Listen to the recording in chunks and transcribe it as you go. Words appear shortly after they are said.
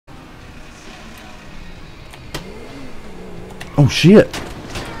Oh shit!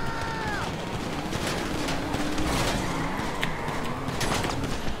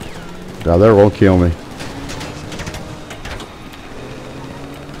 God, that won't kill me.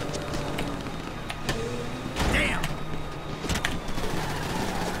 Damn.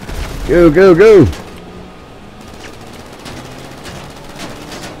 Go, go, go!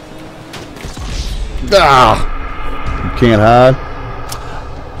 Ah! You can't hide.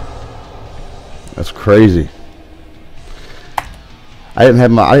 That's crazy. I didn't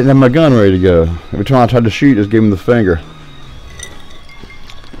have my gun ready to go. Every time I tried to shoot, just gave him the finger.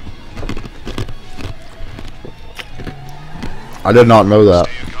 I did not know that.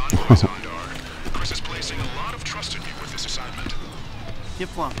 Chris is placing a lot of trust in you with this assignment.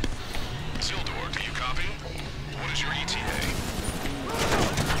 Epsilon. Sildor, do you copy? What is your ETA?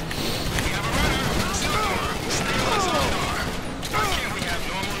 We have a runner. Sildor, stay on Sildor. Why can't we have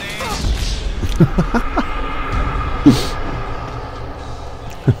normal names?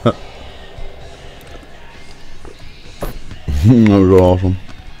 That was awesome.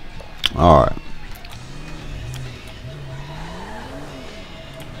 Alright.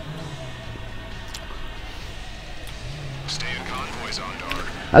 Stay in convoys on Dark.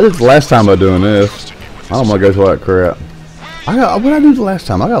 I did the last time by doing this. I don't want to go through that crap. What did I do the last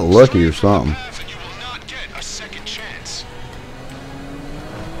time? I got lucky or something. And you will not get a second chance.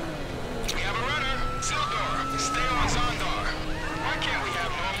 We have a runner. Sildor, stay on Zondar. Why can't we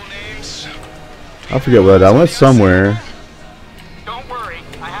have normal names? I forget what I went somewhere. Don't worry,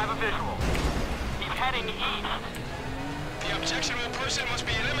 I have a visual. He's heading east. The objectionable person must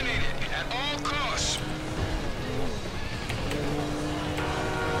be eliminated at all costs.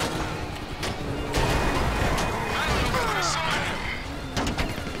 I don't know where to assign him.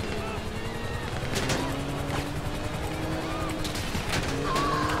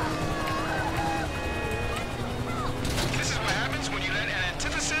 This is what happens when you let an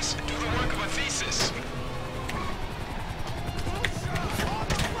antithesis do the work of a thesis.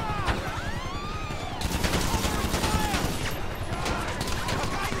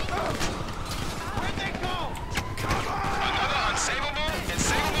 Another unsavable in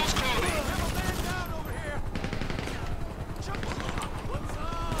Savable's clothing.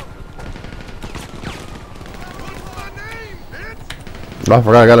 I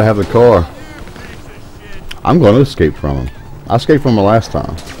forgot I gotta have the car. I'm going to escape from him. I escaped from him last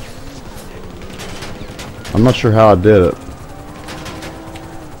time. I'm not sure how I did it.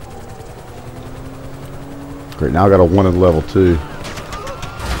 Great, now I got a 1 in level 2.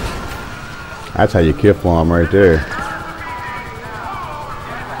 That's how you kill him right there.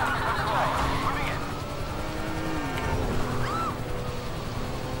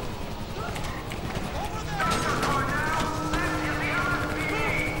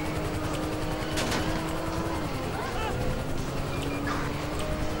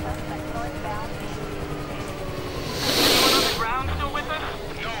 Anyone on the ground still with us?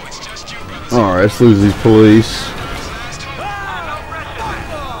 No, it's just you, brothers. Alright, let's lose these police. No pressure.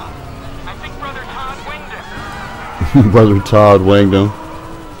 I think Brother Todd winged him. Brother Todd winged him.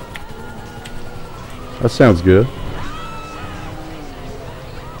 That sounds good.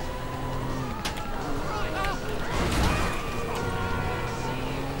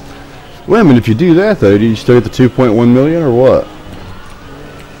 Well, I mean, if you do that, though, do you still get the 2.1 million or what?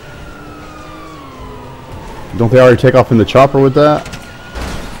 Don't they already take off in the chopper with that?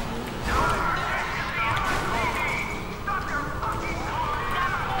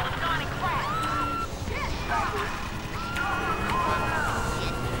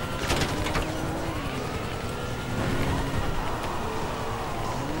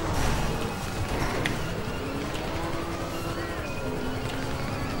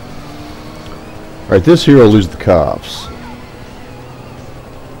 Alright, this here will lose the cops.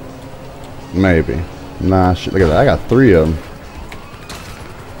 Maybe. Nah, shit, look at that. I got 3 of them.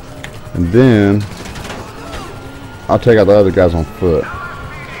 And then I'll take out the other guys on foot.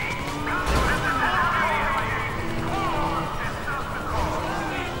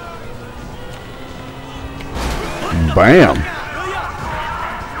 Bam!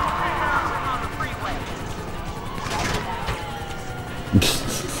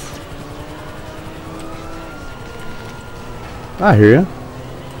 I hear you.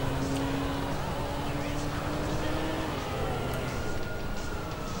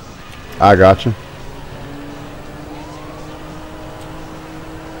 I got you.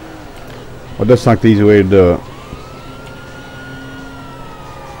 Well, that's not the easy way to do it.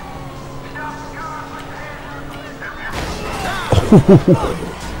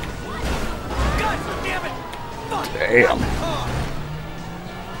 Damn.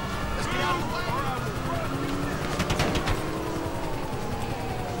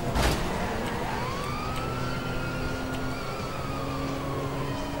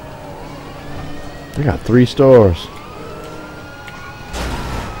 I got 3 stars.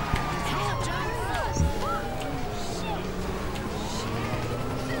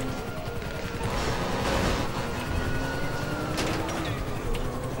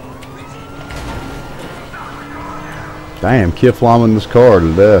 Damn, Kiflamming this car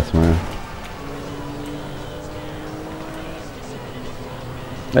to death, man.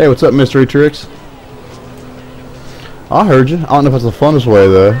 Hey, what's up, Mystery Tricks? I heard you. I don't know if it's the funnest way,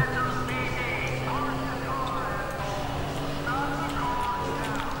 though.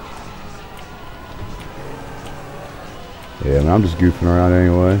 Yeah, man, I'm just goofing around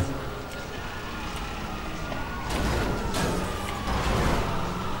anyway.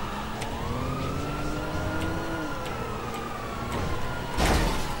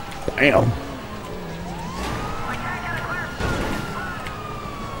 Damn.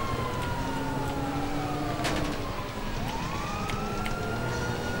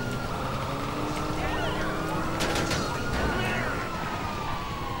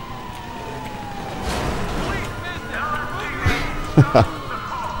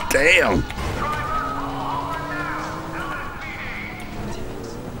 Damn.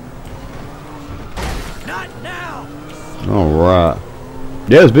 Not now. All right.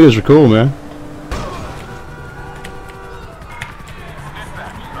 Yeah, his videos are cool, man.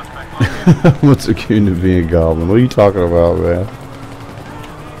 What's akin to being a goblin? What are you talking about, man?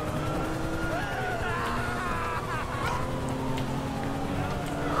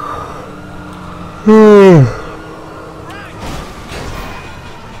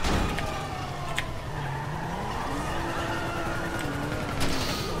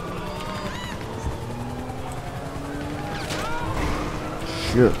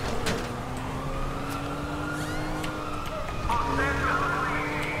 Shit.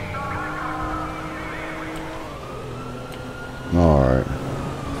 Alright.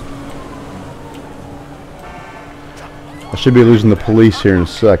 I should be losing the police here in a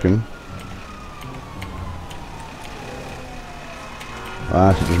second.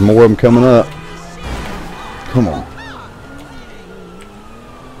 Alright, so there's more of them coming up. Come on.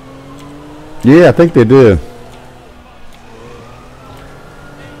 Yeah, I think they did.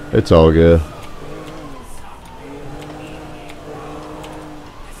 It's all good.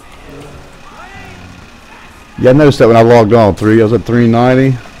 Yeah, I noticed that when I logged on. I was at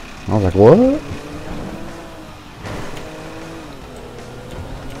 390. I was like, what?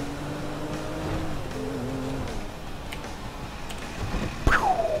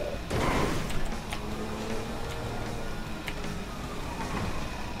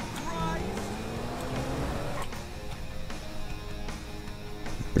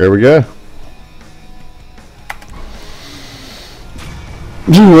 There we go.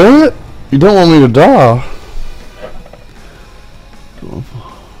 You what? You don't want me to die?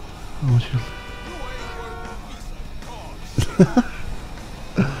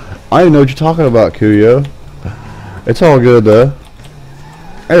 I didn't know what you're talking about, Kuyo. It's all good though.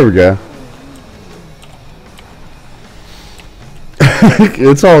 There we go.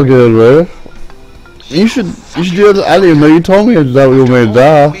 It's all good, man. You should do it. I didn't even know you told me that we were going to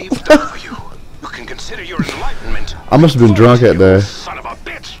die. I must have been drunk that day.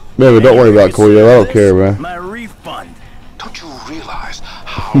 Baby, don't worry about Kuyo. I don't care, man. My refund. Don't you realize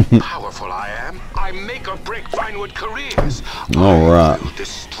how powerful I am? I make or break Vinewood careers. All right. I will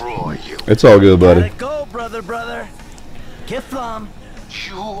destroy you. It's all good, buddy. Let it go, brother. Kiflam.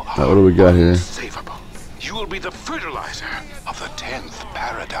 You are What do we got here? unsavable. You will be the fertilizer of the 10th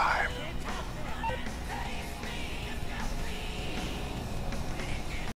paradigm.